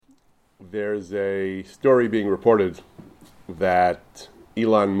There's a story being reported that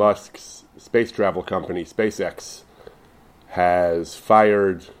Elon Musk's space travel company, SpaceX, has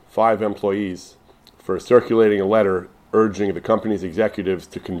fired 5 employees for circulating a letter urging the company's executives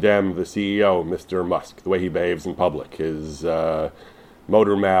to condemn the CEO, Mr. Musk, the way he behaves in public. His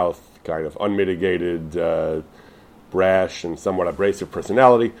motor mouth, kind of unmitigated, brash, and somewhat abrasive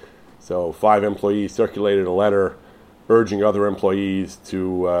personality. So 5 employees circulated a letter urging other employees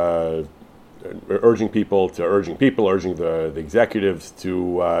to, urging the executives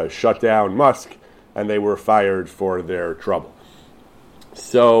to shut down Musk, and they were fired for their trouble.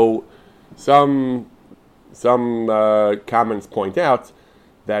 So some comments point out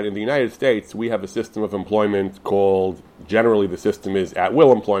that in the United States we have a system of employment called, generally the system is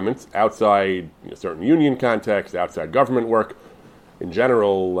at-will employment, outside a certain union context, outside government work. In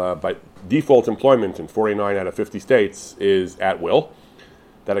general, by default employment in 49 out of 50 states is at will,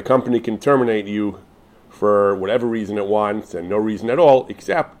 that a company can terminate you for whatever reason it wants and no reason at all,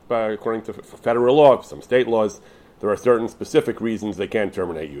 except, according to federal law, some state laws, there are certain specific reasons they can't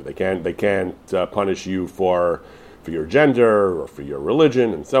terminate you. They can't punish you for your gender or for your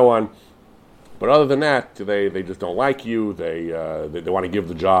religion and so on. But other than that, they just don't like you. They want to give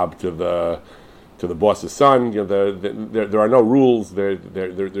the job to the boss's son. There are no rules.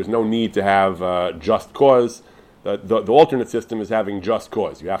 There's no need to have just cause. The alternate system is having just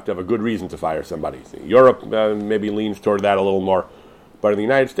cause. You have to have a good reason to fire somebody. Europe maybe leans toward that a little more, but in the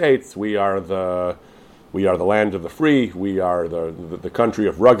United States, we are the land of the free. We are the country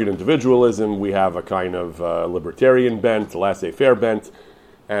of rugged individualism. We have a kind of libertarian bent, laissez-faire bent,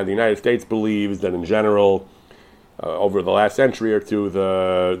 and the United States believes that in general, over the last century or two,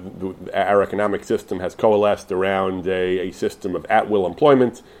 our economic system has coalesced around a system of at-will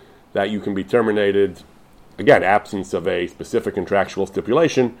employment, that you can be terminated, again, absence of a specific contractual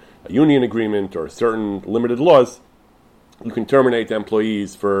stipulation, a union agreement, or certain limited laws. You can terminate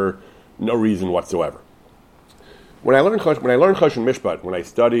employees for no reason whatsoever. When I learned Choshen Mishpat, when I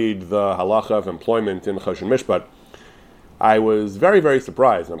studied the halacha of employment in Choshen Mishpat, I was very, very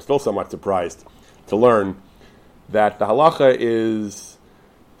surprised, and I'm still somewhat surprised, to learn that the halacha is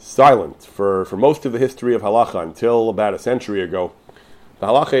silent for most of the history of halacha until about a century ago. The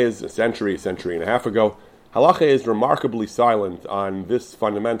halacha is a century and a half ago. Halacha is remarkably silent on this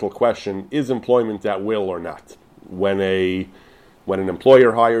fundamental question: is employment at will or not? When an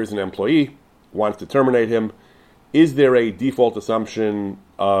employer hires an employee, wants to terminate him, is there a default assumption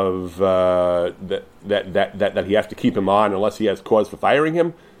of that he has to keep him on unless he has cause for firing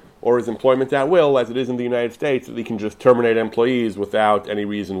him? Or is employment at will, as it is in the United States, that he can just terminate employees without any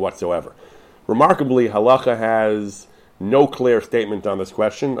reason whatsoever? Remarkably, halacha has no clear statement on this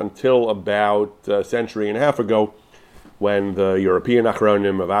question until about a century and a half ago, when the European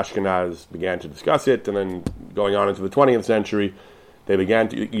Achronim of Ashkenaz began to discuss it, and then going on into the 20th century, they began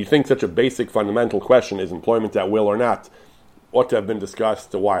to, you think such a basic fundamental question, is employment at will or not, ought to have been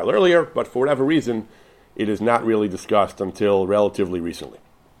discussed a while earlier, but for whatever reason, it is not really discussed until relatively recently.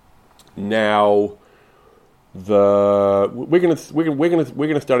 Now, we're going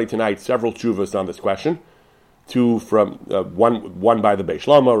to study tonight several tshuvas on this question. Two from one by the Beis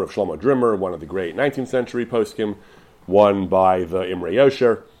Shlomo, Rav Shlomo Drimmer, one of the great 19th century poskim, one by the Imre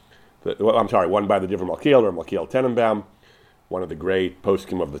Yosher, one by the Divrei Malkiel, or Malkiel Tenenbaum, one of the great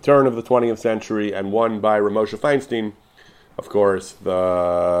poskim of the turn of the 20th century, and one by Ramosha Feinstein, of course,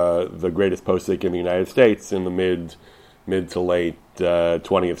 the greatest posik in the United States in the mid to late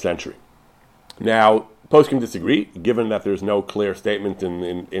 20th century. Now, poskim disagree, given that there's no clear statement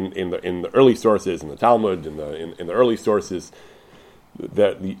in the early sources, in the Talmud, in the early sources,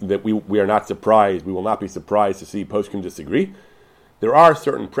 that we are not surprised. We will not be surprised to see poskim disagree. There are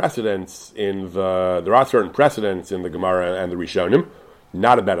certain precedents in the Gemara and the Rishonim,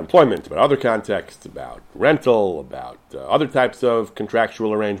 not about employment, but other contexts, about rental, about other types of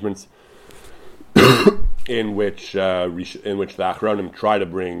contractual arrangements, in which the Achronim try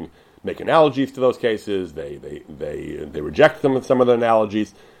to make analogies to those cases. They reject some of the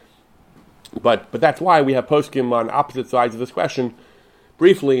analogies, but that's why we have poskim on opposite sides of this question.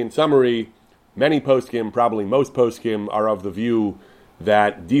 Briefly, in summary, many poskim, probably most poskim, are of the view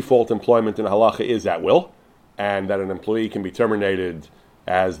that default employment in halacha is at will, and that an employee can be terminated,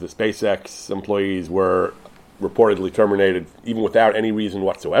 as the SpaceX employees were reportedly terminated, even without any reason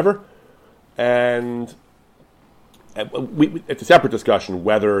whatsoever. And it's a separate discussion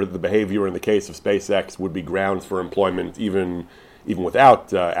whether the behavior in the case of SpaceX would be grounds for employment, even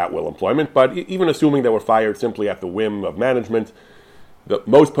without at-will employment. But even assuming they were fired simply at the whim of management,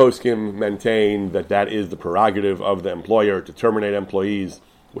 most poskim maintain that is the prerogative of the employer to terminate employees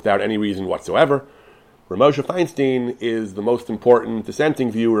without any reason whatsoever. Ramosha Feinstein is the most important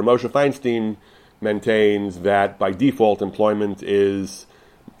dissenting view. Ramosha Feinstein maintains that by default employment is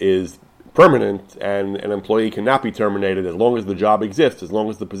permanent, and an employee cannot be terminated as long as the job exists, as long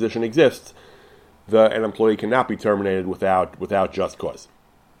as the position exists. An employee cannot be terminated without just cause.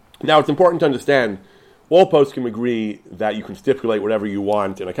 Now, it's important to understand, all poskim agree that you can stipulate whatever you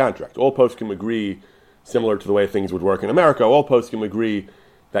want in a contract. All poskim agree, similar to the way things would work in America, all poskim agree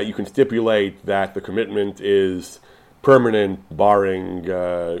that you can stipulate that the commitment is permanent, barring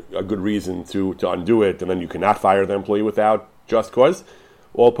a good reason to undo it, and then you cannot fire the employee without just cause.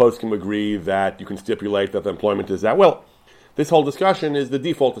 All poskim agree that you can stipulate that the employment is at will. This whole discussion is the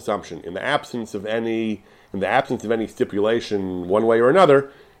default assumption. In the absence of any stipulation, one way or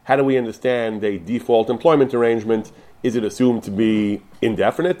another, how do we understand a default employment arrangement? Is it assumed to be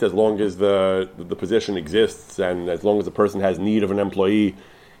indefinite as long as the position exists, and as long as the person has need of an employee,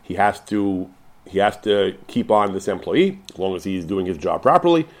 he has to keep on this employee as long as he's doing his job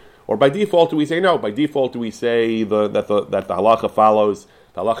properly? Or by default do we say no? By default do we say that the halacha follows?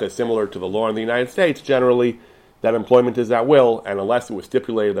 The halacha is similar to the law in the United States generally, that employment is at will, and unless it was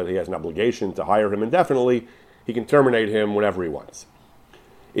stipulated that he has an obligation to hire him indefinitely, he can terminate him whenever he wants.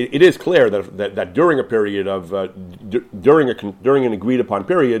 It is clear that during a period of during an agreed upon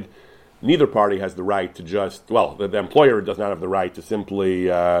period, neither party has the right to the employer does not have the right to simply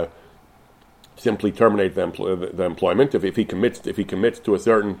terminate the employment. If he commits to a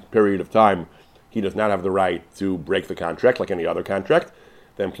certain period of time, he does not have the right to break the contract like any other contract.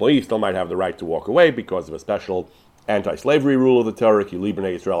 The employee still might have the right to walk away because of a special anti-slavery rule of the Torah, Ki li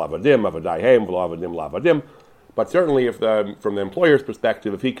b'nei Yisrael avadim, avadai heim, v'lo avadim la'avadim. But certainly, from the employer's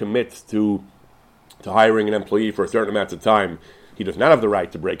perspective, if he commits to hiring an employee for a certain amount of time, he does not have the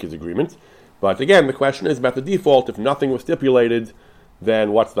right to break his agreement. But again, the question is about the default. If nothing was stipulated,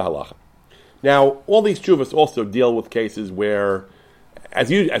 then what's the halacha? Now, all these tshuvas also deal with cases where, as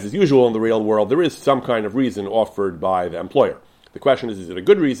is usual in the real world, there is some kind of reason offered by the employer. The question is it a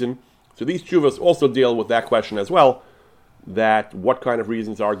good reason? So these tshuvas also deal with that question as well, that what kind of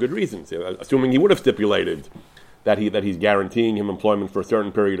reasons are good reasons? Assuming he would have stipulated that he's guaranteeing him employment for a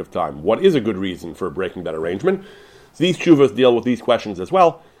certain period of time. What is a good reason for breaking that arrangement? So these tshuvas deal with these questions as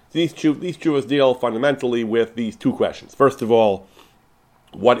well. So these tshuvas deal fundamentally with these two questions. First of all,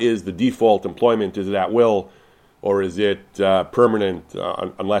 what is the default employment? Is it at will, or is it permanent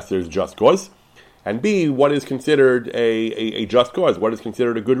unless there's just cause? And B, what is considered a just cause? What is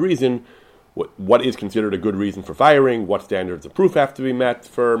considered a good reason? What is considered a good reason for firing? What standards of proof have to be met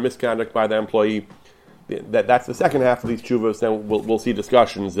for misconduct by the employee? That's the second half of these tshuvas, and we'll see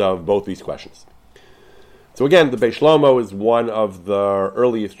discussions of both these questions. So again, the Beis Shlomo is one of the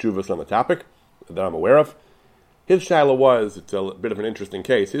earliest tshuvas on the topic that I'm aware of. His shaila was, it's a bit of an interesting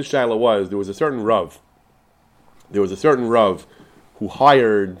case, his shaila was, there was a certain Rav who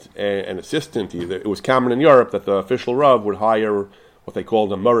hired an assistant. It was common in Europe that the official Rav would hire what they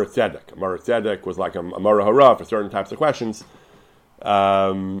called a Mora Tzedek. A Mora Tzedek was like a Mora Hara for certain types of questions.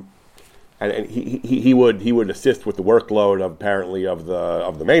 And he would assist with the workload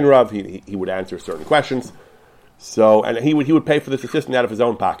of the main Rav. He would answer certain questions. So, and he would pay for this assistant out of his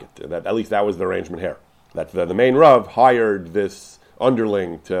own pocket. At least that was the arrangement here. That the main Rav hired this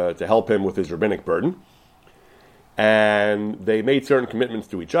underling to help him with his rabbinic burden. And they made certain commitments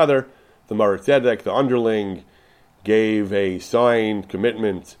to each other. The Mora Tzedek, the underling, gave a signed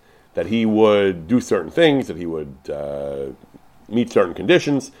commitment that he would do certain things, that he would meet certain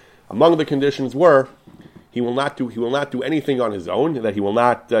conditions. Among the conditions were he will not do anything on his own, that he will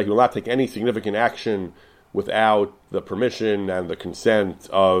not take any significant action without the permission and the consent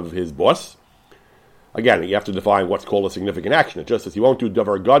of his boss. Again, you have to define what's called a significant action. It just says he won't do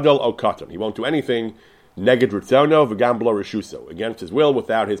davar gadol o katan. He won't do anything neged ritzono v'gam b'lo rishuso, against his will,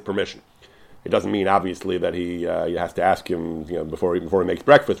 without his permission. It doesn't mean, obviously, that he has to ask him, before he makes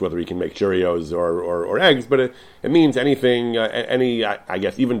breakfast, whether he can make Cheerios or eggs. But it means anything, I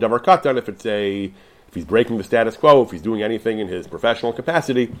guess, even davar katan. If he's breaking the status quo, if he's doing anything in his professional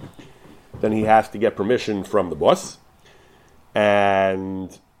capacity, then he has to get permission from the boss.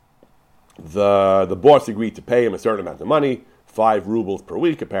 And the boss agreed to pay him a certain amount of money, 5 rubles per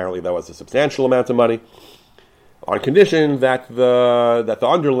week. Apparently, that was a substantial amount of money, on condition that the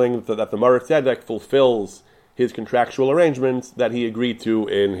underling, that the Mora Tzedek, fulfills his contractual arrangements that he agreed to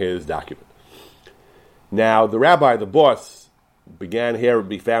in his document. Now, the rabbi, the boss, began here to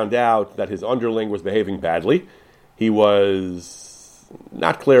be found out that his underling was behaving badly. He was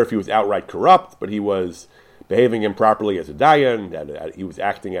not clear if he was outright corrupt, but he was behaving improperly as a dayan, and he was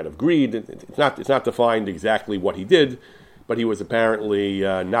acting out of greed. It's not defined exactly what he did, but he was apparently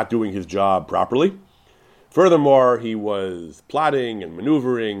not doing his job properly. Furthermore, he was plotting and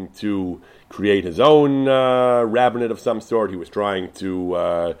maneuvering to create his own rabbinate of some sort. He was trying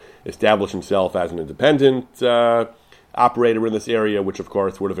to establish himself as an independent operator in this area, which of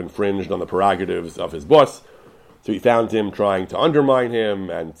course would have infringed on the prerogatives of his boss. So he found him trying to undermine him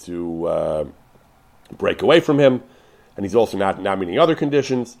and to break away from him. And he's also not meeting other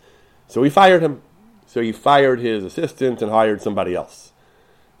conditions. So he fired him. So he fired his assistant and hired somebody else.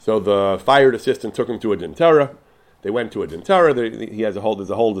 So the fired assistant took him to a din Torah. They went to a din Torah. There's a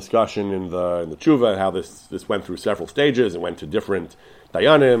whole discussion in the tshuva how this went through several stages and went to different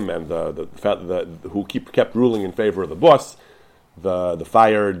dayanim and who kept ruling in favor of the boss. The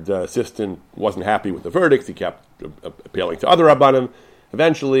fired assistant wasn't happy with the verdicts. He kept appealing to other rabbanim.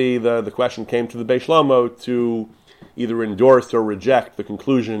 Eventually, the question came to the Beis Shlomo to either endorse or reject the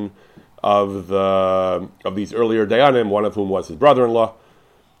conclusion of these earlier dayanim. One of whom was his brother-in-law.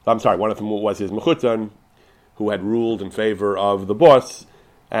 One of them was his mechutan, who had ruled in favor of the boss,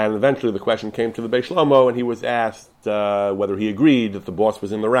 and eventually the question came to the Beis Shlomo, and he was asked whether he agreed that the boss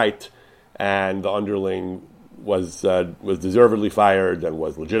was in the right, and the underling was deservedly fired and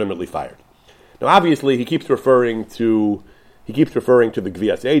was legitimately fired. Now, obviously, he keeps referring to the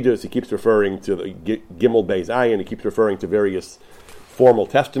Gvias Eidus, he keeps referring to the Gimel Beis Ayin, he keeps referring to various formal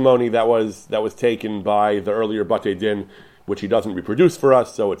testimony that was taken by the earlier Batei Din, which he doesn't reproduce for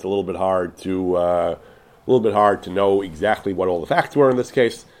us, so it's a little bit hard to know exactly what all the facts were in this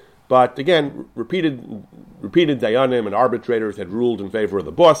case. But again, repeated dayanim and arbitrators had ruled in favor of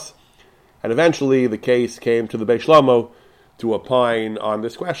the boss, and eventually the case came to the Beis Shlomo to opine on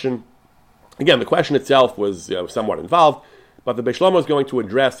this question. Again, the question itself was somewhat involved, but the Beis Shlomo is going to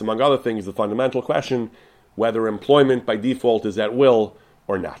address, among other things, the fundamental question whether employment by default is at will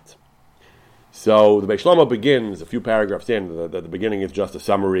or not. So the Beis Shlomo begins a few paragraphs in. The beginning is just a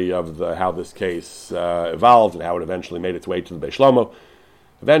summary of how this case evolved and how it eventually made its way to the Beis Shlomo.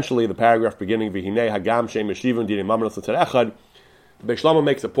 Eventually, the paragraph beginning V'hinei hagam she'em yeshivim dinim mamnos l'tzad echad. The Beis Shlomo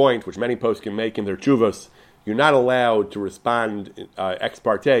makes a point which many poskim can make in their tshuvos. You're not allowed to respond ex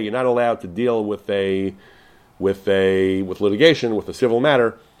parte. You're not allowed to deal with litigation, with a civil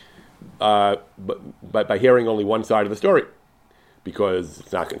matter, but by hearing only one side of the story, because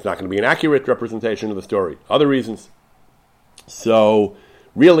it's not going to be an accurate representation of the story. Other reasons. So,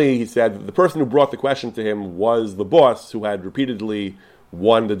 really, he said, the person who brought the question to him was the boss, who had repeatedly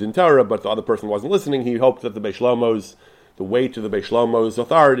won the din Torah, but the other person wasn't listening. He hoped that the weight of the Beis Shlomo's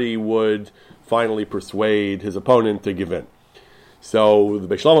authority would finally persuade his opponent to give in. So, the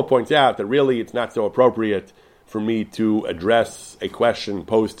Beis Shlomo points out that really it's not so appropriate for me to address a question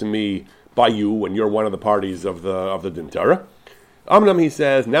posed to me by you when you're one of the parties of the din Torah. Amnam, he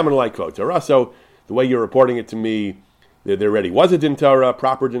says, Naman like quote Torah. So the way you're reporting it to me, there already was a din Torah,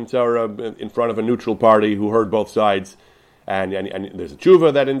 proper din Torah, in front of a neutral party who heard both sides, and there's a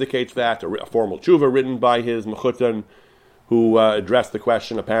tshuva that indicates that, a formal tshuva written by his mechutan, who addressed the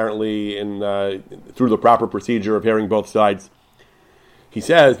question apparently through the proper procedure of hearing both sides. He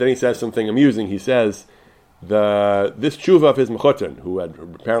says something amusing. He says this tshuva of his mechutan, who had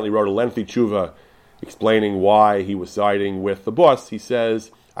apparently wrote a lengthy tshuva explaining why he was siding with the boss, he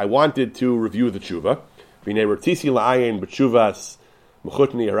says, I wanted to review the tshuva.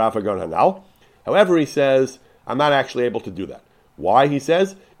 However, he says, I'm not actually able to do that. Why, he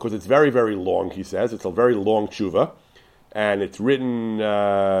says? Because it's very, very long, he says. It's a very long tshuva, and it's written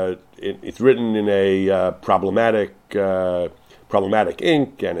in a problematic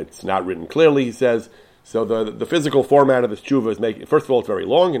ink, and it's not written clearly, he says. So the physical format of this tshuva is making, first of all, it's very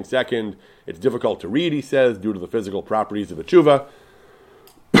long, and second, it's difficult to read, he says, due to the physical properties of the tshuva.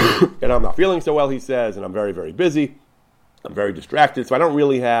 And I'm not feeling so well, he says, and I'm very, very busy. I'm very distracted, so I don't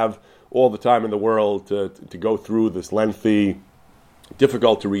really have all the time in the world to go through this lengthy,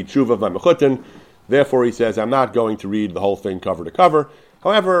 difficult to read tshuva of my mechutin. Therefore, he says, I'm not going to read the whole thing cover to cover.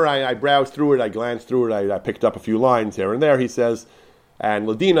 However, I browsed through it, I glanced through it, I picked up a few lines here and there, he says, and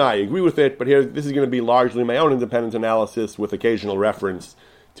Ladina, I agree with it, but this is going to be largely my own independent analysis with occasional reference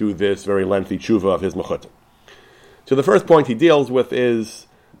to this very lengthy tshuva of his mechutin. So the first point he deals with is,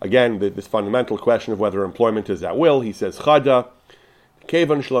 again, this fundamental question of whether employment is at will. He says, Chada,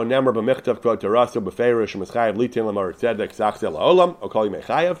 Kevan shlo nemer b'michtav kvod teraso b'feirish m'schayev litin l'mar tzedek sachzel ha'olam, o kol yimei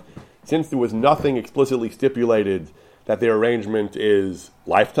chayev. Since there was nothing explicitly stipulated that their arrangement is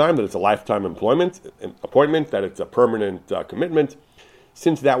lifetime, that it's a lifetime appointment, that it's a permanent commitment,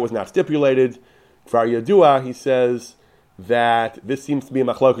 since that was not stipulated, Kvar Yadua, he says that this seems to be a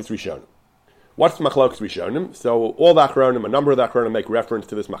machlokas rishonim. What's machlokas rishonim? So all the achronim, a number of the achronim make reference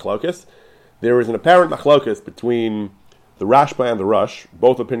to this machlokas. There is an apparent machlokas between the Rashba and the Rush,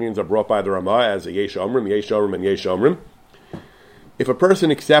 both opinions are brought by the Ramah as a Yesh Omrim, Yesh Omrim, and Yesh Omrim. If a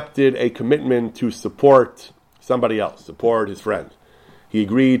person accepted a commitment to support somebody else, support his friend, he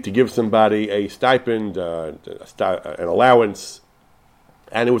agreed to give somebody a stipend, an allowance,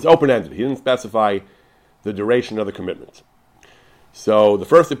 and it was open-ended. He didn't specify the duration of the commitment. So the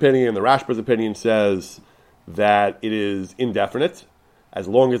first opinion, the Rashba's opinion, says that it is indefinite, as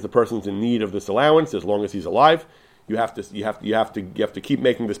long as the person's in need of this allowance, as long as he's alive. You have to keep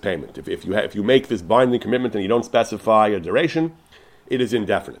making this payment. If you make this binding commitment and you don't specify a duration, it is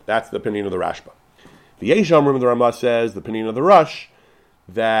indefinite. That's the opinion of the Rashba. The Yesh Omrim of the Ramah says, the opinion of the Rush,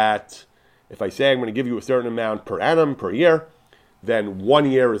 that if I say I'm going to give you a certain amount per annum, per year, then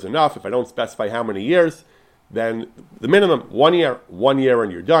 1 year is enough. If I don't specify how many years, then the minimum 1 year,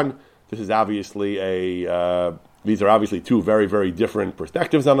 and you're done. This is obviously these are obviously two very, very different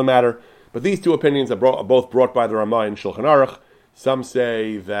perspectives on the matter. But these two opinions are both brought by the Ramah in Shulchan Aruch. Some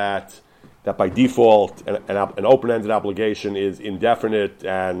say that by default an open-ended obligation is indefinite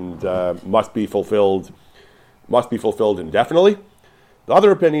and must be fulfilled indefinitely. The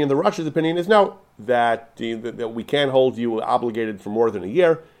other opinion, the Rush's opinion, is no, that we can't hold you obligated for more than a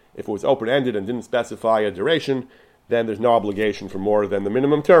year. If it was open-ended and didn't specify a duration, then there's no obligation for more than the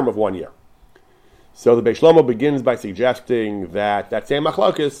minimum term of 1 year. So the Beis Shlomo begins by suggesting that same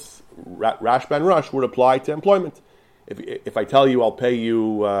machlokes, Rashba and Rush, would apply to employment. If I tell you I'll pay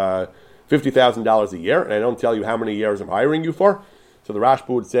you $50,000 a year, and I don't tell you how many years I'm hiring you for, so the Rashba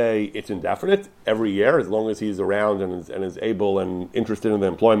would say it's indefinite every year, as long as he's around and is able and interested in the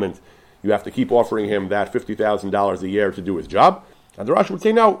employment. You have to keep offering him that $50,000 a year to do his job. And the Rashba would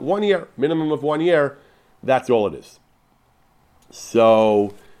say, no, 1 year, minimum of 1 year, that's all it is.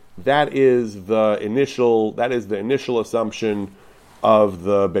 So that is the initial assumption of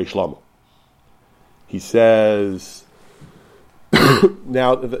the Beis Shlomo. He says,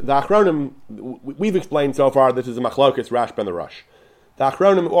 now the Achronim, we've explained so far, this is a machlokes, Rashba and the Rush. The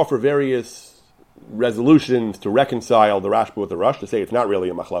Achronim offer various resolutions to reconcile the Rashba with the Rush, to say it's not really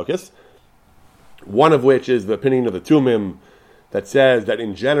a machlokes. One of which is the opinion of the Tumim, that says that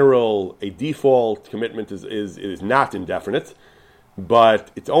in general a default commitment is not indefinite, but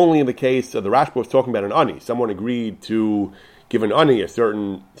it's only in the case of the Rashba was talking about an ani. Someone agreed to give an ani a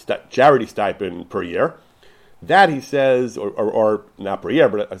certain charity stipend per year. That, he says, or not per year,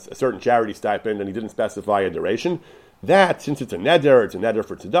 but a certain charity stipend, and he didn't specify a duration. That, since it's a neder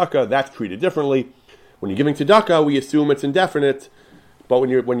for tzedakah, that's treated differently. When you're giving tzedakah, we assume it's indefinite. But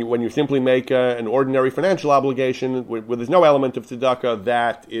when you simply make an ordinary financial obligation where there's no element of tzedakah,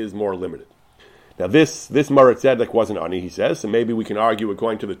 that is more limited. Now this Marat Tzedek wasn't ani, he says, so maybe we can argue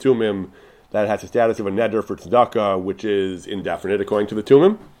according to the Tumim that it has the status of a neder for tzedakah, which is indefinite according to the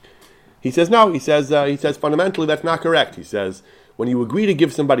Tumim. He says no. He says fundamentally that's not correct. He says when you agree to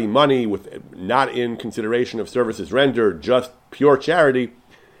give somebody money with not in consideration of services rendered, just pure charity,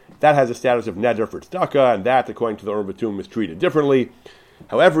 that has a status of neder for tzedakah, and that, according to the Urim V'Tumim, is treated differently.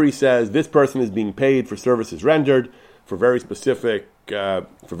 However, he says this person is being paid for services rendered for very specific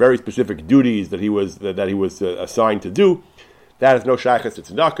duties that he was assigned to do. That is no shaychus to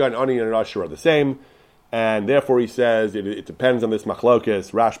tzedakah, and ani and Rush are the same, and therefore he says it depends on this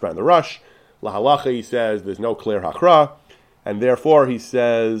machlokes, Rashba and the Rush. Lahalacha, he says there's no clear hachra, and therefore he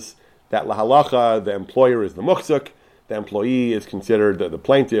says that lahalacha the employer is the muchzuk, the employee is considered the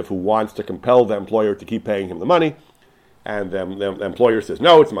plaintiff who wants to compel the employer to keep paying him the money. And the employer says,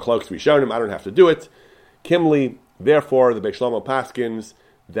 no, it's machlokes rishonim, I don't have to do it. Kimli, therefore, the Beis Shlomo paskins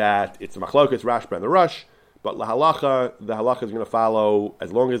that it's machlokes, Rashba and the Rush, but the halacha is going to follow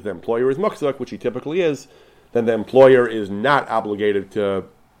as long as the employer is muksuk, which he typically is, then the employer is not obligated to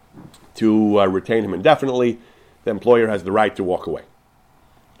retain him indefinitely. The employer has the right to walk away.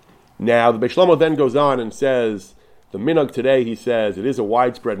 Now, the Beis Shlomo then goes on and says, the minhag today, he says, it is a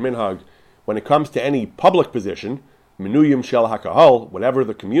widespread minhag when it comes to any public position, Minuyim shel hakahal, whenever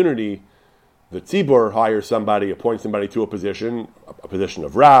the community, the tzibur, hires somebody, appoints somebody to a position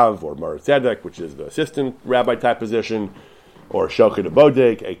of Rav, or Mar Tzedek, which is the assistant rabbi type position, or Shochet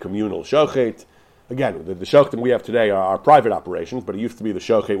Abodek, a communal Shochet. Again, the Shochet we have today are private operations, but it used to be the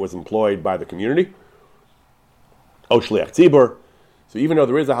Shochet was employed by the community. O Shliach Tzibur. So even though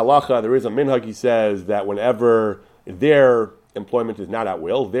there is a halacha, there is a minhag, he says, that whenever their employment is not at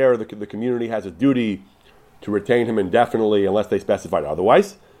will, the community has a duty to retain him indefinitely unless they specified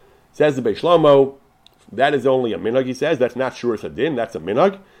otherwise. Says the Beis Shlomo, that is only a minhag, he says. That's not shuras hadin, that's a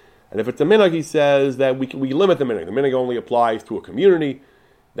minhag. And if it's a minhag, he says that we limit the minhag. The minhag only applies to a community,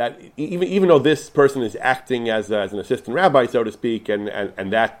 that even though this person is acting as an assistant rabbi, so to speak, and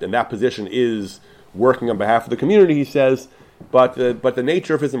that position is working on behalf of the community, he says, but the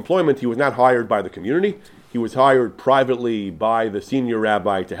nature of his employment, he was not hired by the community. He was hired privately by the senior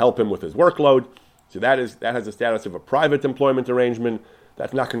rabbi to help him with his workload. So that has the status of a private employment arrangement.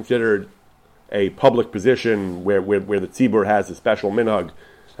 That's not considered a public position where the tzibur has a special minhag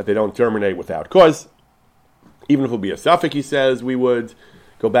that they don't terminate without cause. Even if it would be a suffix, he says, we would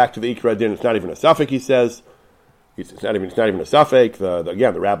go back to the Ikra Din. It's not even a suffix, he says. It's not even a suffix.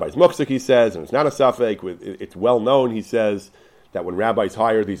 The rabbi's muksik, he says, and it's not a suffix. It's well known, he says, that when rabbis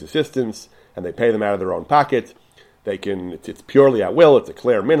hire these assistants and they pay them out of their own pocket, it's purely at will. It's a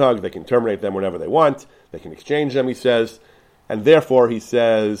clear minhag. They can terminate them whenever they want. They can exchange them, he says. And therefore, he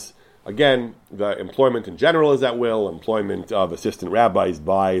says, again, the employment in general is at will. Employment of assistant rabbis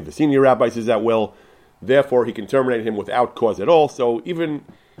by the senior rabbis is at will. Therefore, he can terminate him without cause at all. So even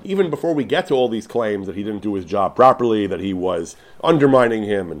before we get to all these claims that he didn't do his job properly, that he was undermining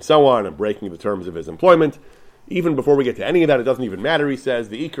him and so on and breaking the terms of his employment, even before we get to any of that, it doesn't even matter, he says.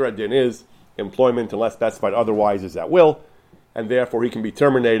 The Ikra Din is employment, unless specified otherwise, is at will, and therefore he can be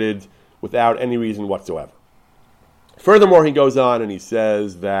terminated without any reason whatsoever. Furthermore, he goes on and he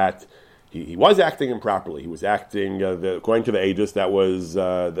says that he was acting improperly. He was acting according to the edus that was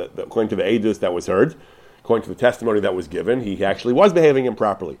according to the edus that was heard, according to the testimony that was given. He actually was behaving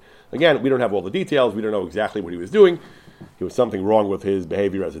improperly. Again, we don't have all the details. We don't know exactly what he was doing. There was something wrong with his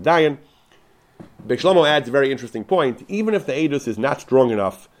behavior as a dayan. Beis Shlomo adds a very interesting point. Even if the edus is not strong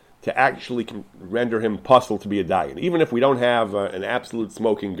enough to actually render him puzzle to be a dayan, even if we don't have an absolute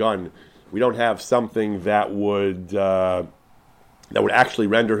smoking gun, we don't have something that would actually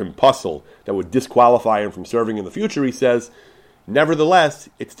render him puzzle, that would disqualify him from serving in the future, he says, nevertheless,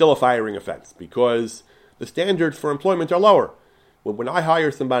 it's still a firing offense because the standards for employment are lower. When I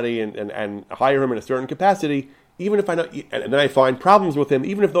hire somebody and hire him in a certain capacity, even if I know, and then I find problems with him,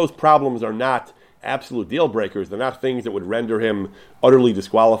 even if those problems are not absolute deal breakers, they're not things that would render him utterly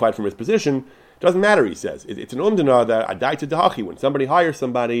disqualified from his position, it doesn't matter, he says. It's an umdana that adai to dahachi. When somebody hires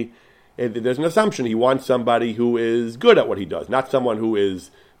somebody, there's an assumption he wants somebody who is good at what he does, not someone who is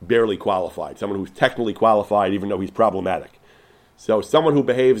barely qualified, someone who's technically qualified even though he's problematic. So someone who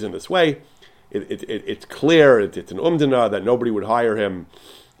behaves in this way, it's clear, it's an umdana that nobody would hire him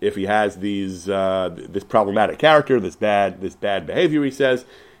if he has this problematic character, this bad behavior, he says,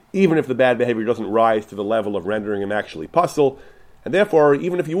 even if the bad behavior doesn't rise to the level of rendering him actually puzzle. And therefore,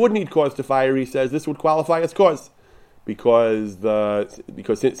 even if you would need cause to fire, he says, this would qualify as cause. Because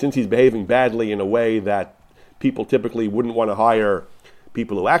since he's behaving badly in a way that people typically wouldn't want to hire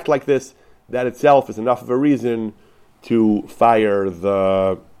people who act like this, that itself is enough of a reason to fire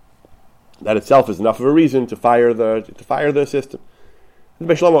the assistant. And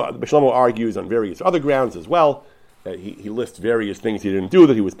Beis Shlomo argues on various other grounds as well. He lists various things he didn't do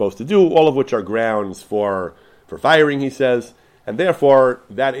that he was supposed to do, all of which are grounds for firing, he says. And therefore,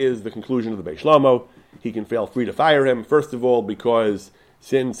 that is the conclusion of the Beis Shlomo. He can feel free to fire him, first of all, because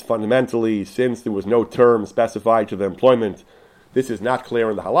since there was no term specified to the employment, this is not clear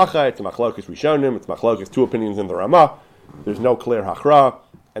in the halacha. It's a machlokas rishonim, it's machlokas, two opinions in the Ramah. There's no clear hachra,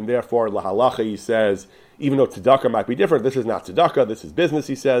 and therefore, the halacha, he says, even though tzedakah might be different, this is not tzedakah, this is business,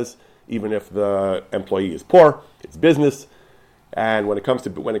 he says. Even if the employee is poor, it's business. And when it comes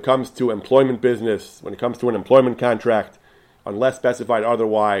to employment business, when it comes to an employment contract, unless specified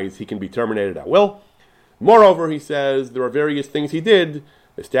otherwise, he can be terminated at will. Moreover, he says, there are various things he did,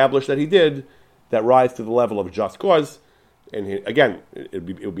 established that he did, that rise to the level of just cause. And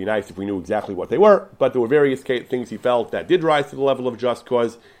it would be nice if we knew exactly what they were, but there were various things he felt that did rise to the level of just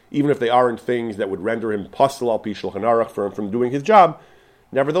cause, even if they aren't things that would render him puzzle al pi Shulchan Aruch from doing his job.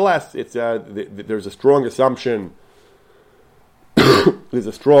 Nevertheless, there's a strong assumption, there's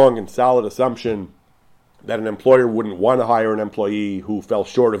a strong and solid assumption that an employer wouldn't want to hire an employee who fell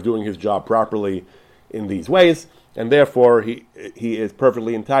short of doing his job properly in these ways, and therefore he is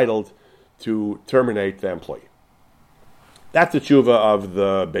perfectly entitled to terminate the employee. That's the tshuva of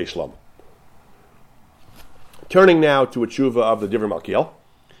the Beis Shlomo. Turning now to a tshuva of the Divrei Malkiel.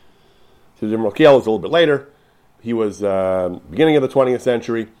 So the Divrei Malkiel is a little bit later. He was beginning of the 20th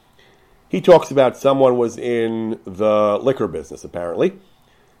century. He talks about someone was in the liquor business, apparently,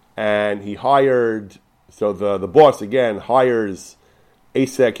 and he hired, so the boss, again, hires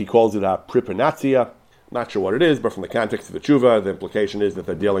ASEC, he calls it a pripanatia. Not sure what it is, but from the context of the tshuva, the implication is that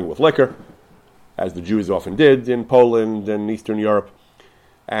they're dealing with liquor, as the Jews often did in Poland and Eastern Europe.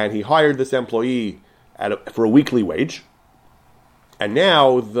 And he hired this employee for a weekly wage. And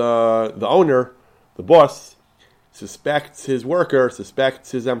now the owner, the boss, suspects his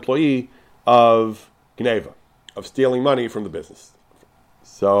employee of gneva, of stealing money from the business.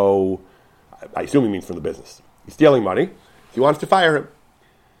 So I assume he means from the business. He's stealing money. He wants to fire him.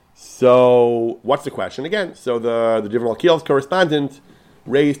 So what's the question again? So the Divrei Malkiel's correspondent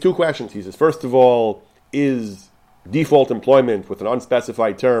raised two questions. He says, first of all, is default employment with an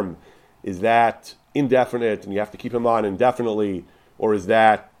unspecified term, is that indefinite and you have to keep him on indefinitely, or is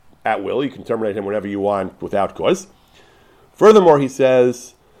that at will? You can terminate him whenever you want without cause. Furthermore, he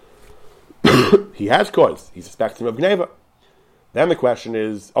says he has cause. He suspects him of gneva. Then the question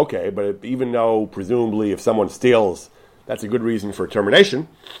is, okay, but even though presumably if someone steals, that's a good reason for termination,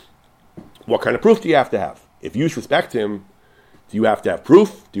 what kind of proof do you have to have? If you suspect him, do you have to have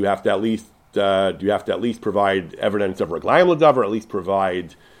proof? Do you have to at least provide evidence of reglayim l'davar, at least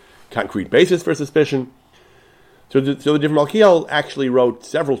provide concrete basis for suspicion? So the Divrei Malkiel actually wrote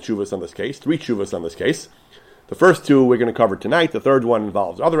several tshuvas on this case, 3 tshuvas on this case. The first 2 we're going to cover tonight. The third one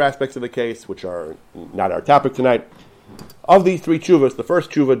involves other aspects of the case, which are not our topic tonight. Of these 3 tshuvas, the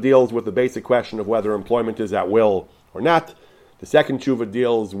first tshuva deals with the basic question of whether employment is at will or not. The second tshuva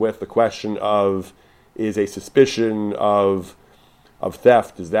deals with the question of, is a suspicion of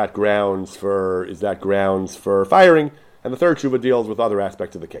theft, is that grounds for firing? And the third tshuva deals with other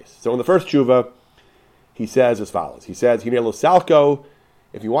aspects of the case. So in the first tshuva, he says as follows. He says, Hine lo salko,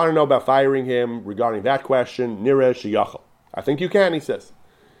 if you want to know about firing him regarding that question, nireh sheyachal. I think you can, he says.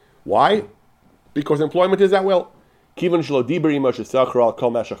 Why? Because employment is at will. Kivan shelo diber imo shesachar al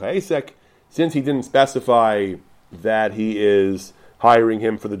kol meshach ha'esek, since he didn't specify that he is hiring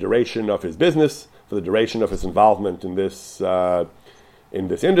him for the duration of his business, for the duration of his involvement in this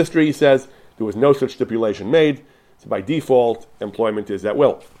industry, he says, there was no such stipulation made, so by default, employment is at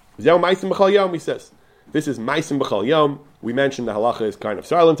will. Zeh ma'asim b'chol yom, he says. This is ma'asim b'chol yom. We mentioned the halacha is kind of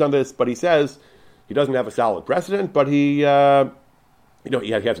silent on this, but he says he doesn't have a solid precedent, but he has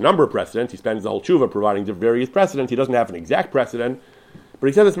a number of precedents. He spends the whole tshuva providing various precedents. He doesn't have an exact precedent, but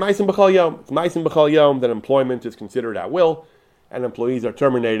he says it's ma'asim b'chol yom. It's ma'asim b'chol yom that employment is considered at will, and employees are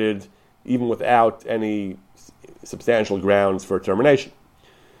terminated even without any substantial grounds for termination.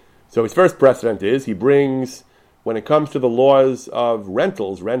 So his first precedent is he brings, when it comes to the laws of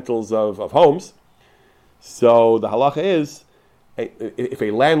rentals of homes, so the halacha is, if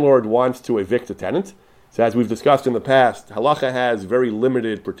a landlord wants to evict a tenant, so as we've discussed in the past, halacha has very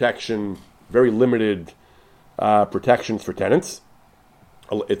limited protections for tenants.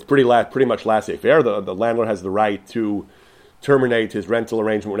 It's pretty much laissez-faire. The landlord has the right to terminate his rental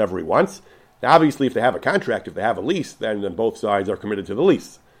arrangement whenever he wants. Now, obviously, if they have a contract, if they have a lease, then both sides are committed to the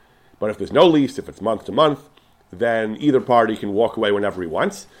lease. But if there's no lease, if it's month to month, then either party can walk away whenever he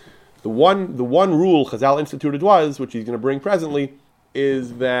wants. The one rule Chazal instituted was, which he's going to bring presently,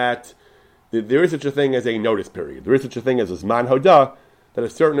 is that there is such a thing as a notice period. There is such a thing as a zman hodah, that a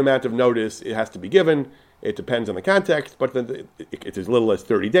certain amount of notice it has to be given. It depends on the context, but it's as little as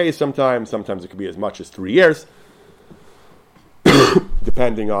 30 days sometimes. Sometimes it could be as much as 3 years,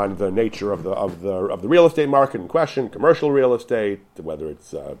 depending on the nature of the real estate market in question, commercial real estate, whether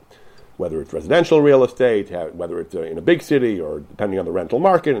it's residential real estate, whether it's in a big city, or depending on the rental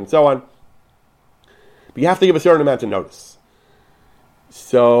market, and so on. But you have to give a certain amount of notice.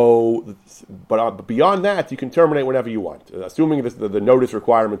 So, but beyond that, you can terminate whenever you want. Assuming the notice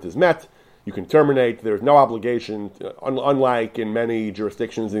requirement is met, you can terminate. There's no obligation, unlike in many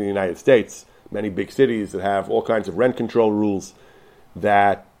jurisdictions in the United States, many big cities that have all kinds of rent control rules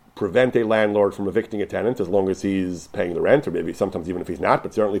that prevent a landlord from evicting a tenant as long as he's paying the rent, or maybe sometimes even if he's not,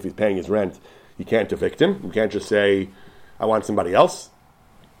 but certainly if he's paying his rent, you can't evict him. You can't just say, I want somebody else.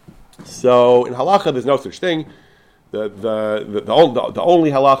 So in halacha, there's no such thing. The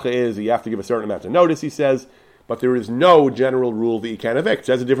only halacha is you have to give a certain amount of notice, he says, but there is no general rule that you can't evict.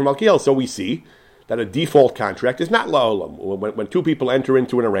 Says a different Malkiel. So we see that a default contract is not la'olam. When two people enter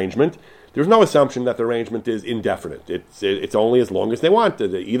into an arrangement, there's no assumption that the arrangement is indefinite. It's only as long as they want.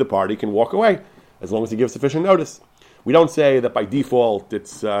 Either party can walk away as long as they give sufficient notice. We don't say that by default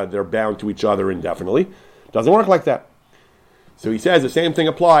they're bound to each other indefinitely. It doesn't work like that. So he says the same thing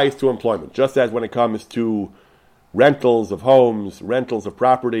applies to employment. Just as when it comes to rentals of homes, rentals of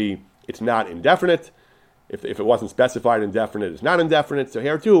property, it's not indefinite. If it wasn't specified indefinite, it's not indefinite. So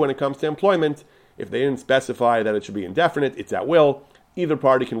here too, when it comes to employment, if they didn't specify that it should be indefinite, it's at will. Either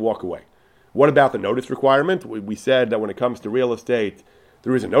party can walk away. What about the notice requirement? We said that when it comes to real estate,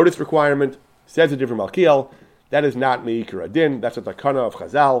 there is a notice requirement. Says a different Malkiel. That is not me'ikar adin. That's a takana of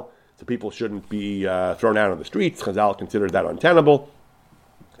Chazal. So people shouldn't be thrown out on the streets. Chazal considered that untenable.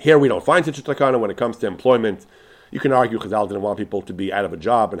 Here we don't find such a takana. When it comes to employment, you can argue Chazal didn't want people to be out of a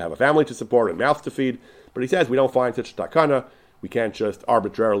job and have a family to support and mouths to feed. But he says we don't find such a takana. We can't just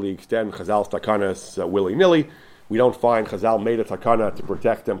arbitrarily extend Chazal's takanas willy-nilly. We don't find Chazal made a takana to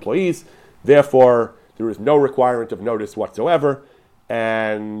protect employees. Therefore, there is no requirement of notice whatsoever,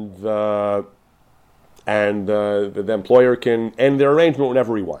 and the employer can end their arrangement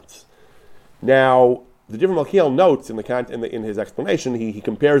whenever he wants. Now, the Divrei Malkiel notes in his explanation, he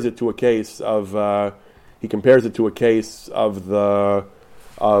compares it to a case of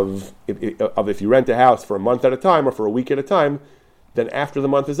if you rent a house for a month at a time or for a week at a time, then after the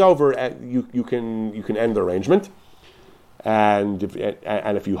month is over, you can end the arrangement. And if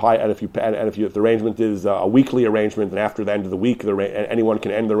the arrangement is a weekly arrangement, and after the end of the week, anyone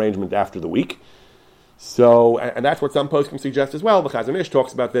can end the arrangement after the week. So, and that's what some poskim suggest as well. The Chazon Ish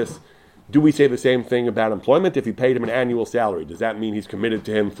talks about this. Do we say the same thing about employment? If he paid him an annual salary, does that mean he's committed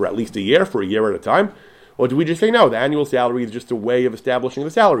to him for at least a year at a time? Or do we just say no, the annual salary is just a way of establishing the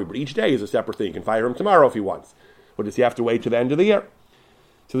salary, but each day is a separate thing. You can fire him tomorrow if he wants. Or does he have to wait to the end of the year?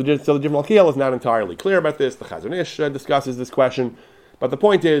 So the Divrei Malkiel is not entirely clear about this. The Chazon Ish discusses this question. But the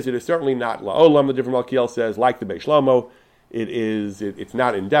point is, it is certainly not la'olam, the Divrei Malkiel says, like the Beis Shlomo. It's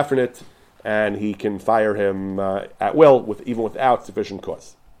not indefinite, and he can fire him at will, even without sufficient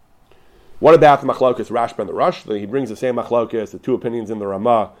cause. What about the machlokas Rashba and the Rush? He brings the same machlokas, the two opinions in the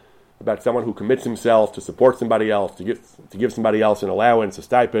Ramah, about someone who commits himself to support somebody else, to give somebody else an allowance, a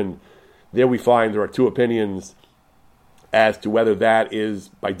stipend. There we find there are two opinions as to whether that is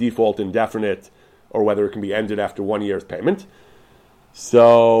by default indefinite or whether it can be ended after 1 year's payment.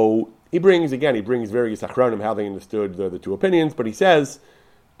 So he brings various achronim how they understood the two opinions,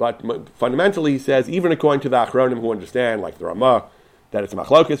 but fundamentally he says, even according to the achronim who understand, like the Ramah, that it's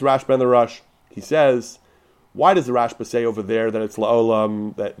machlokas Rashba and the Rush, he says, why does the Rashba say over there that it's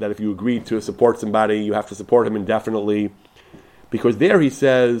la'olam, that if you agree to support somebody, you have to support him indefinitely? Because there he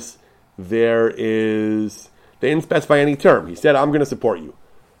says they didn't specify any term. He said, I'm going to support you.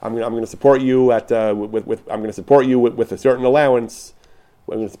 I'm going to support you I'm going to support you with a certain allowance.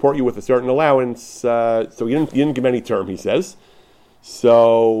 I'm going to support you with a certain allowance. So he didn't give any term, he says.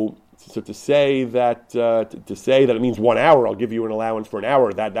 So to say that it means 1 hour, I'll give you an allowance for an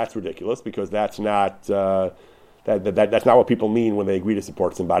hour, that's ridiculous, because that's not that's not what people mean when they agree to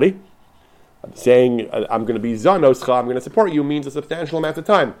support somebody. Saying I'm going to be zanoscha, I'm going to support you, means a substantial amount of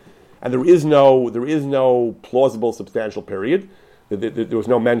time, and there is no plausible substantial period. There was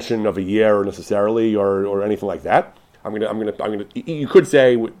no mention of a year necessarily or anything like that. You could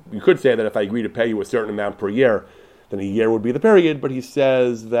say that if I agree to pay you a certain amount per year, then a year would be the period. But he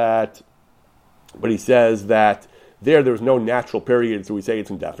says that there's no natural period, so we say it's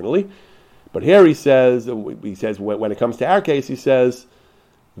indefinitely. But here he says when it comes to our case, he says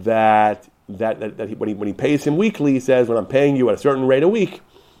that when he pays him weekly, he says, when I'm paying you at a certain rate a week,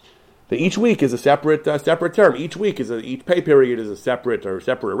 that each week is a separate term. Each pay period is a separate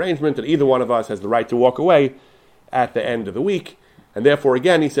arrangement, and either one of us has the right to walk away at the end of the week. And therefore,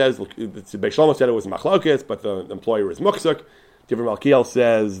 again, he says, Beis Shlomo said it was machlokes, but the employer is muksuk. Divrei Malkiel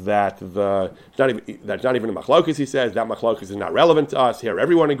says that that's not even a machlokes. He says that machlokes is not relevant to us. Here,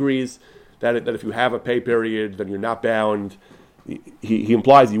 everyone agrees that if you have a pay period, then you're not bound. He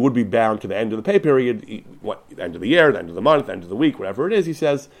implies you would be bound to the end of the pay period, the end of the year, the end of the month, the end of the week, whatever it is, he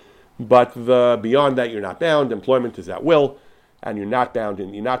says. But beyond that, you're not bound. Employment is at will, and you're not bound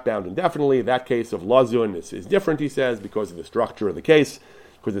indefinitely. That case of lazun is different, he says, because of the structure of the case,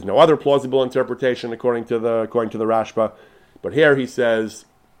 because there's no other plausible interpretation according to the Rashba. But here he says,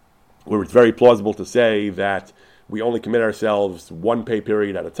 where it's very plausible to say that we only commit ourselves one pay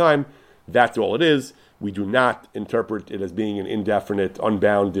period at a time. That's all it is. We do not interpret it as being an indefinite,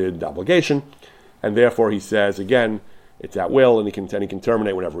 unbounded obligation, and therefore he says again, it's at will, and he can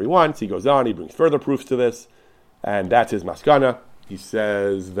terminate whenever he wants. He goes on, he brings further proofs to this, and that's his maskana. He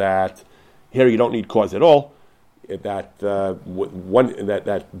says that here you don't need cause at all. That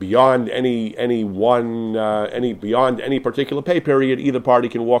beyond any particular pay period, either party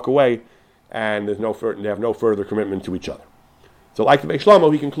can walk away, and they have no further commitment to each other. So, like the Beis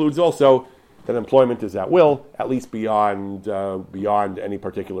Shlomo, he concludes also that employment is at will, at least beyond any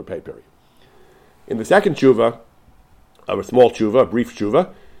particular pay period. In the second tshuva, a small tshuva, a brief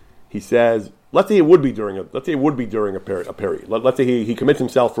tshuva, he says, let's say it would be during a period. Let's say he commits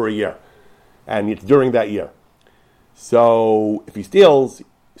himself for a year, and it's during that year. So if he steals,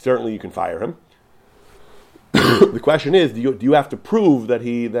 certainly you can fire him. The question is, do you have to prove that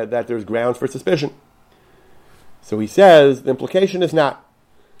there's grounds for suspicion? So he says the implication is not.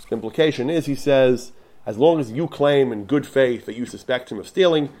 The implication is, he says, as long as you claim in good faith that you suspect him of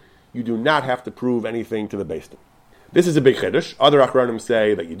stealing, you do not have to prove anything to the Beis Din. This is a big chiddush. Other achronim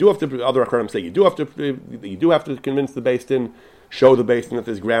say that you do have to convince the Beis Din, show the Beis Din that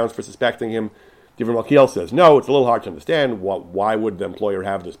there's grounds for suspecting him. Divrei Malkiel says, no, it's a little hard to understand. Why would the employer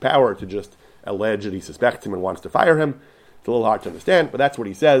have this power to just allege that he suspects him and wants to fire him? It's a little hard to understand, but that's what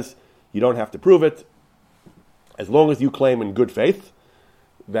he says. You don't have to prove it. As long as you claim in good faith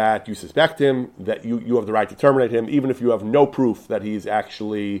that you suspect him, that you have the right to terminate him, even if you have no proof that he's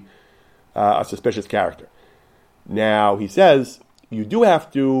actually a suspicious character. Now, he says, you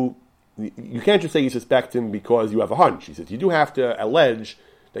can't just say you suspect him because you have a hunch. He says, you do have to allege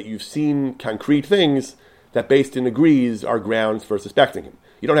that you've seen concrete things that Beis Din agrees are grounds for suspecting him.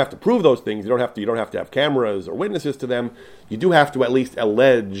 You don't have to prove those things. You don't have to have cameras or witnesses to them. You do have to at least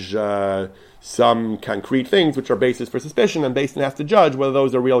allege some concrete things which are basis for suspicion, and Beis Din has to judge whether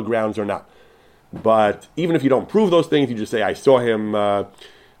those are real grounds or not. But even if you don't prove those things, you just say, I saw him, in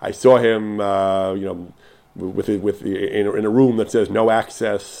a room that says no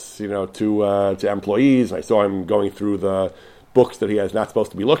access, to employees. I saw him going through the books that he is not supposed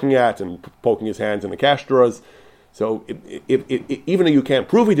to be looking at and poking his hands in the cash drawers. So even though you can't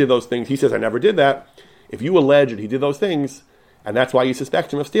prove he did those things, he says, I never did that. If you allege that he did those things, and that's why you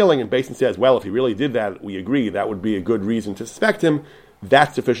suspect him of stealing, and Beis Din says, well, if he really did that, we agree, that would be a good reason to suspect him,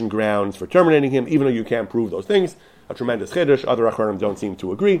 that's sufficient grounds for terminating him, even though you can't prove those things. A tremendous chiddush. Other Acharonim don't seem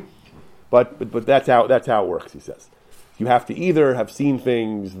to agree. But that's how it works, he says. You have to either have seen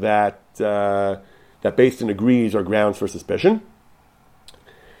things that Beis Din agrees are grounds for suspicion.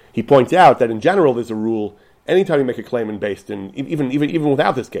 He points out that in general there's a rule, anytime you make a claim in Beis Din, even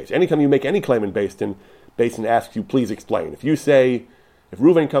without this case, anytime you make any claim in Beis Din asks you, please explain. If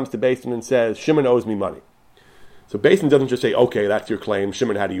Reuven comes to Beis Din and says, Shimon owes me money. So Beis Din doesn't just say, okay, that's your claim,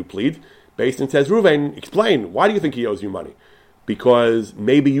 Shimon, how do you plead? Beis Din says, Reuven, explain, why do you think he owes you money? Because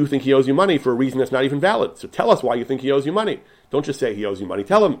maybe you think he owes you money for a reason that's not even valid. So tell us why you think he owes you money. Don't just say he owes you money.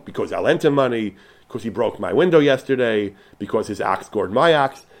 Tell him, because I lent him money, because he broke my window yesterday, because his ox gored my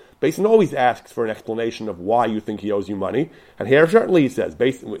ox. Beis Din always asks for an explanation of why you think he owes you money. And here certainly he says,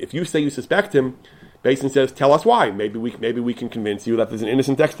 if you say you suspect him, Beis Din says, tell us why. Maybe we can convince you that there's an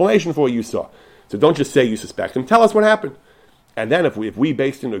innocent explanation for what you saw. So don't just say you suspect him. Tell us what happened. And then if we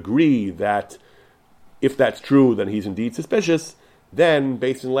Beis Din agree that if that's true, then he's indeed suspicious, then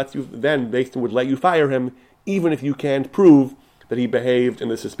Beis Din would let you fire him, even if you can't prove that he behaved in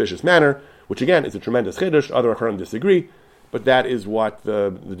this suspicious manner, which again is a tremendous chiddush. Other Acharonim disagree, but that is what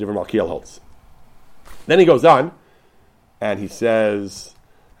the Divrei Malkiel holds. Then he goes on, and he says,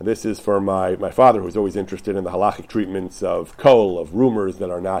 and this is for my father, who's always interested in the halachic treatments of kol, of rumors that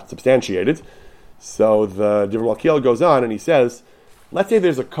are not substantiated. So the Divrei Malkiel goes on, and he says, let's say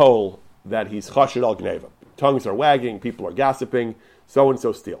there's a kol that he's chashid al gneva. Tongues are wagging, people are gossiping,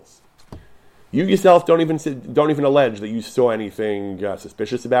 so-and-so steals. You yourself don't even allege that you saw anything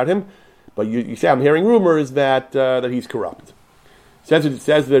suspicious about him, but you say, I'm hearing rumors that he's corrupt. Says the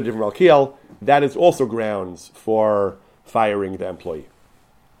Divrei Malkiel, that is also grounds for firing the employee.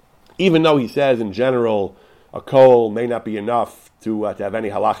 Even though he says, in general, a kol may not be enough to have any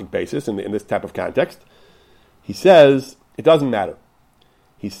halachic basis in this type of context, he says, it doesn't matter.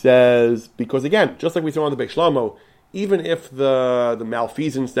 He says, because again, just like we saw on the Beis Shlomo, even if the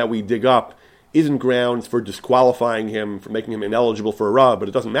malfeasance that we dig up isn't grounds for disqualifying him, for making him ineligible for a Rav, but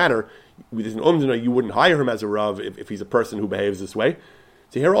it doesn't matter. With an Umdana, you wouldn't hire him as a Rav if he's a person who behaves this way.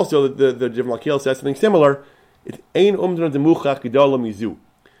 So here also, the Divrei Malkiel says something similar. It's ein Umdana demuchach gedola mizu.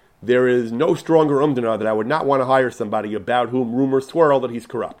 There is no stronger Umdana that I would not want to hire somebody about whom rumors swirl that he's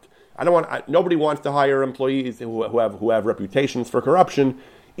corrupt. Nobody wants to hire employees who have reputations for corruption,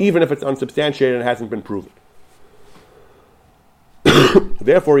 even if it's unsubstantiated and hasn't been proven.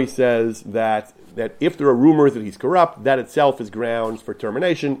 Therefore, he says that if there are rumors that he's corrupt, that itself is grounds for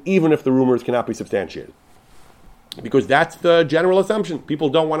termination, even if the rumors cannot be substantiated. Because that's the general assumption. People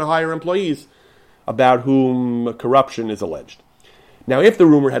don't want to hire employees about whom corruption is alleged. Now, if the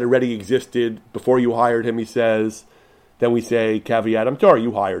rumor had already existed before you hired him, he says, then we say, caveat emptor,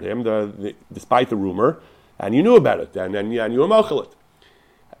 you hired him despite the rumor, and you knew about it, and you were mochel it.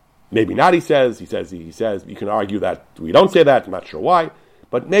 Maybe not, he says, you can argue that we don't say that, I'm not sure why,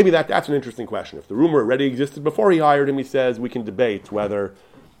 but maybe that's an interesting question. If the rumor already existed before he hired him, he says, we can debate whether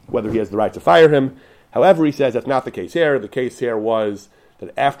he has the right to fire him. However, he says that's not the case here. The case here was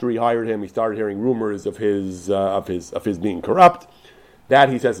that after he hired him, he started hearing rumors of his being corrupt. That,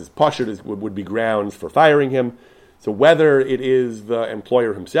 he says, is pashut, would be grounds for firing him. So whether it is the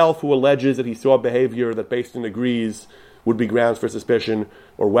employer himself who alleges that he saw behavior that Beis Din agrees would be grounds for suspicion,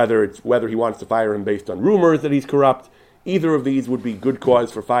 or whether he wants to fire him based on rumors that he's corrupt, either of these would be good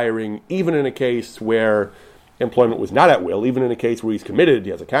cause for firing, even in a case where employment was not at will, even in a case where he's committed,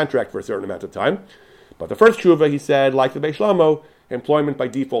 he has a contract for a certain amount of time. But the first tshuva, he said, like the Beis Shlomo, employment by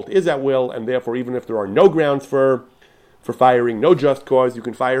default is at will, and therefore even if there are no grounds for firing, no just cause, you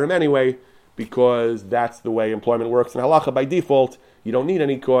can fire him anyway, because that's the way employment works in halacha by default. You don't need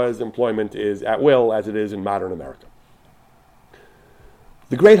any cause. Employment is at will, as it is in modern America.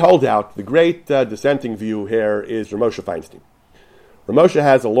 The great holdout, the great dissenting view here is Rav Moshe Feinstein. Rav Moshe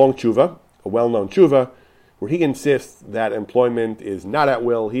has a long tshuva, a well-known tshuva, where he insists that employment is not at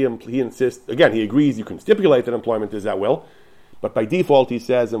will. He insists, again, he agrees you can stipulate that employment is at will, but by default he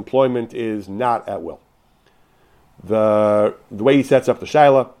says employment is not at will. The way he sets up the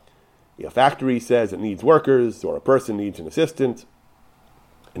shaila, a factory says it needs workers, or a person needs an assistant,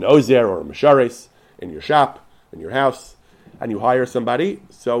 an ozer or a mishares in your shop, in your house, and you hire somebody.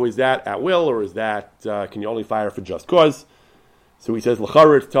 So is that at will, or is that can you only fire for just cause? So he says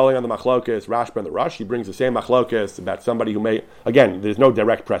l'chara, it's telling on the machlokas Rashba and the Rush. He brings the same machlokas about somebody who may, again, there's no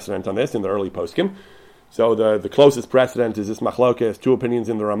direct precedent on this in the early poskim. So the closest precedent is this machlokas, two opinions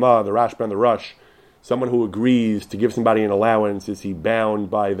in the Ramah, the Rashba and the Rush. Someone who agrees to give somebody an allowance, is he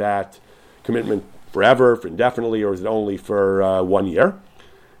bound by that commitment forever, for indefinitely, or is it only for 1 year?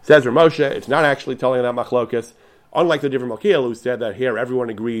 Says Rav Moshe, it's not actually telling that machlokas. Unlike the different Malkiel who said that here everyone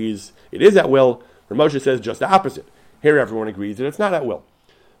agrees it is at will, Rav Moshe says just the opposite. Here everyone agrees that it's not at will.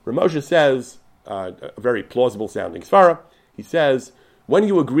 Rav Moshe says, a very plausible sounding svara, he says, when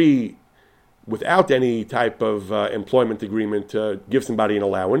you agree without any type of employment agreement to give somebody an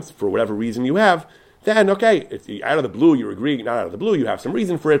allowance for whatever reason you have, then okay, it's out of the blue, you're agreeing, not out of the blue, you have some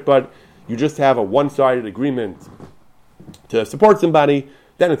reason for it, but you just have a one-sided agreement to support somebody,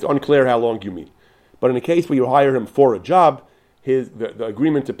 then it's unclear how long you mean. But in a case where you hire him for a job, the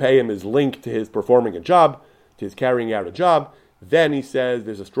agreement to pay him is linked to his performing a job, to his carrying out a job, then he says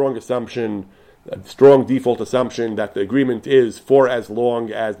there's a strong assumption, a strong default assumption that the agreement is for as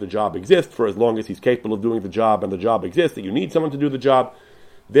long as the job exists, for as long as he's capable of doing the job and the job exists, that you need someone to do the job.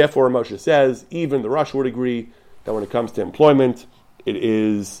 Therefore, Moshe says, even the Rush would agree that when it comes to employment, it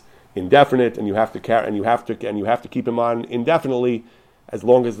is indefinite, and you have to keep him on indefinitely as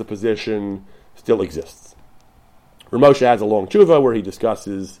long as the position still exists. Rav Moshe has a long tshuva where he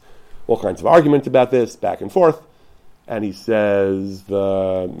discusses all kinds of arguments about this, back and forth, and he says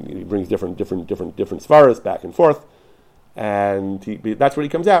he brings different svaras back and forth, and that's what he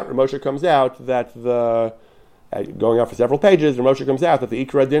comes out. Rav Moshe comes out that going on for several pages, Rav Moshe comes out that the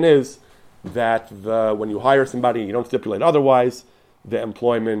Ikra Din is that when you hire somebody and you don't stipulate otherwise, the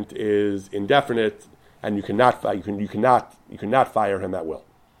employment is indefinite, and you cannot fire him at will.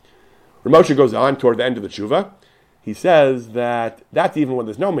 Rav Moshe goes on toward the end of the tshuva. He says that that's even when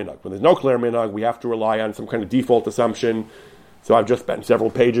there's no minhag. When there's no clear minhag, we have to rely on some kind of default assumption. So I've just spent several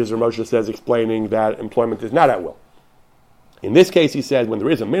pages, Rav Moshe says, explaining that employment is not at will. In this case, he says, when there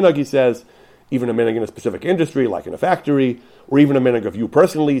is a minhag, he says, even a minhag in a specific industry, like in a factory, or even a minhag of you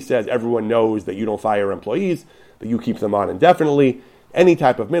personally, he says everyone knows that you don't fire employees, that you keep them on indefinitely. Any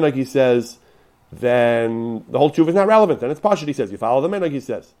type of minhag, he says, then the whole tshuva is not relevant. Then it's pashut, he says. You follow the minhag, he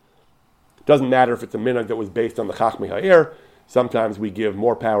says. It doesn't matter if it's a minhag that was based on the Chachmei Ha'ir. Sometimes we give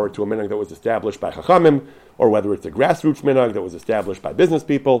more power to a minhag that was established by Chachamim, or whether it's a grassroots minhag that was established by business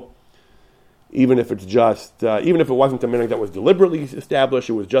people. Even if it wasn't a minhag that was deliberately established,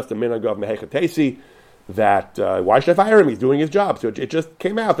 it was just a minhag of Mehechatesi, that why should I fire him? He's doing his job. So it just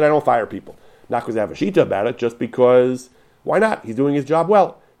came out that I don't fire people. Not because I have a shita about it, just because, why not? He's doing his job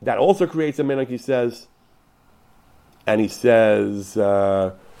well. That also creates a minhag, he says. And he says,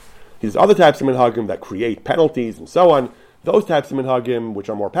 there's other types of minhagim that create penalties and so on. Those types of minhagim, which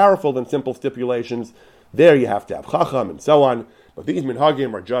are more powerful than simple stipulations, there you have to have chacham and so on. But these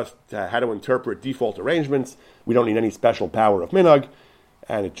minhagim are just how to interpret default arrangements. We don't need any special power of minhag,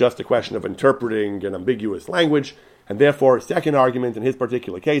 and it's just a question of interpreting an ambiguous language. And therefore, second argument in his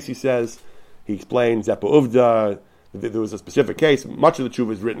particular case, he explains Zepo Uvda. There was a specific case. Much of the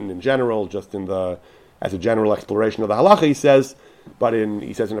tshuva is written in general, just as a general exploration of the halacha. He says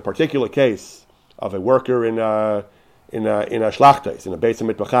in a particular case of a worker in a shlachtais, in a beis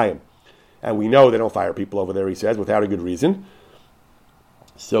mitbachayim, and we know they don't fire people over there. He says without a good reason.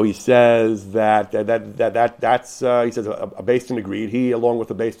 So he says that's he says a beis din agreed. He, along with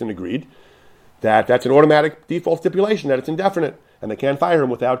the beis din, agreed that that's an automatic default stipulation, that it's indefinite, and they can't fire him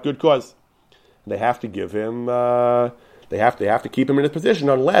without good cause. They have to give him. They have to keep him in his position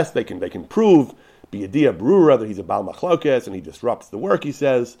unless they can prove b'yediyah brura that he's a bal machlokes and he disrupts the work. He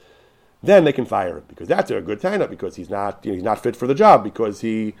says, then they can fire him, because that's a good taina, because he's not fit for the job, because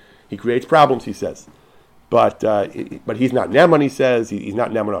he creates problems. He says, but he's not neman. He says he's not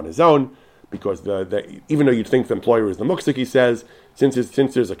neman on his own, because even though you'd think the employer is the muksik, he says since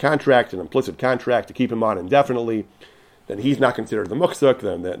there's a contract, an implicit contract to keep him on indefinitely, then he's not considered the muksuk,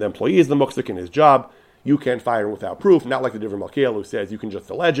 then the employee is the muksuk in his job. You can't fire him without proof, not like the Divrei Malkiel who says you can just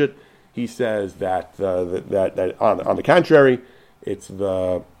allege it. He says that on the contrary, it's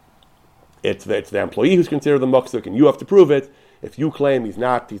the employee who's considered the muksuk, and you have to prove it. If you claim he's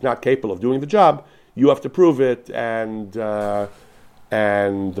not capable of doing the job, you have to prove it, and the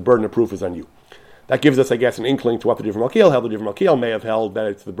burden of proof is on you. That gives us, I guess, an inkling to what the Divrei Malkiel held. The Divrei Malkiel may have held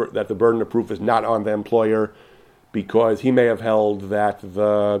that that the burden of proof is not on the employer, because he may have held that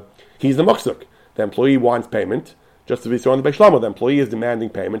he's the muksuk. The employee wants payment, just as we saw in the Beis Shlomo. The employee is demanding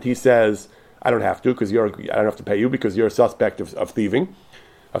payment. He says, "I don't have to because I don't have to pay you because you're a suspect of thieving,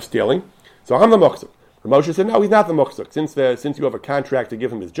 of stealing. So I'm the muksuk." Moshe said, "No, he's not the muksuk. Since you have a contract to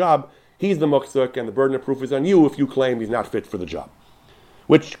give him his job, he's the muksuk, and the burden of proof is on you if you claim he's not fit for the job."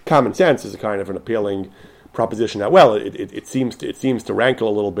 Which, common sense, is a kind of an appealing proposition. That it seems to rankle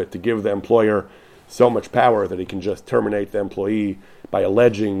a little bit to give the employer so much power that he can just terminate the employee by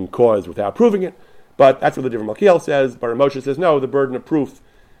alleging cause without proving it. But that's what the Divrei Malkiel says. But Ramosha says, no, the burden of proof,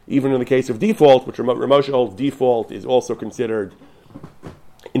 even in the case of default, which Ramosha holds default is also considered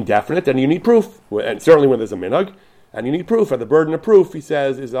indefinite, and you need proof. And certainly when there's a minhag, and you need proof. And the burden of proof, he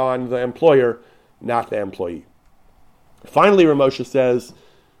says, is on the employer, not the employee. Finally, Ramosha says,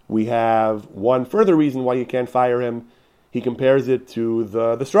 we have one further reason why you can't fire him. He compares it to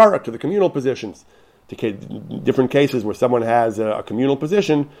the srara, to the communal positions. To different cases where someone has a communal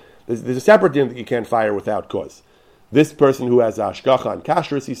position, there's a separate din that you can't fire without cause. This person who has hashgacha and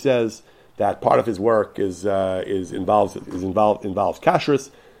kashrus, he says that part of his work involves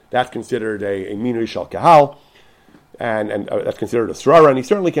kashrus. That's considered a minui shel kahal, and that's considered a srara, and he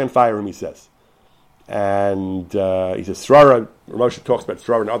certainly can't fire him, he says. And he says srara. Moshe talks about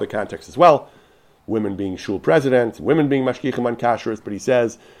srara in other contexts as well. Women being shul presidents, women being mashgichim on kashrus, but he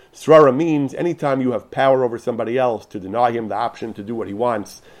says srara means anytime you have power over somebody else to deny him the option to do what he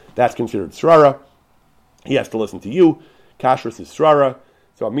wants, that's considered srara. He has to listen to you. Kashrus is srara.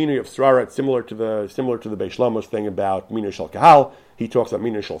 So a minui of srara, it's similar to the Beis Shlomo's thing about minui shel kahal. He talks about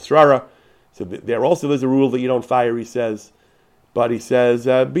minui shel srara. So there's a rule that you don't fire, he says. But he says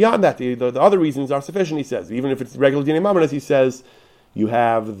beyond that, the other reasons are sufficient. He says even if it's regular dinei mamonos, he says you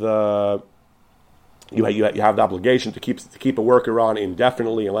have the obligation to keep a worker on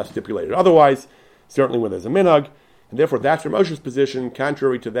indefinitely unless stipulated otherwise, certainly when there's a minhag. And therefore that's Moshe's position,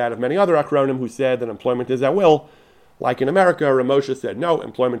 contrary to that of many other Achronim who said that employment is at will. Like in America, Moshe said, no,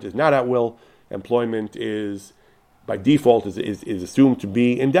 employment is not at will. Employment is, by default, is assumed to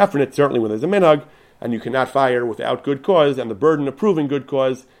be indefinite, certainly when there's a minhag, and you cannot fire without good cause, and the burden of proving good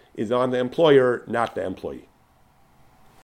cause is on the employer, not the employee.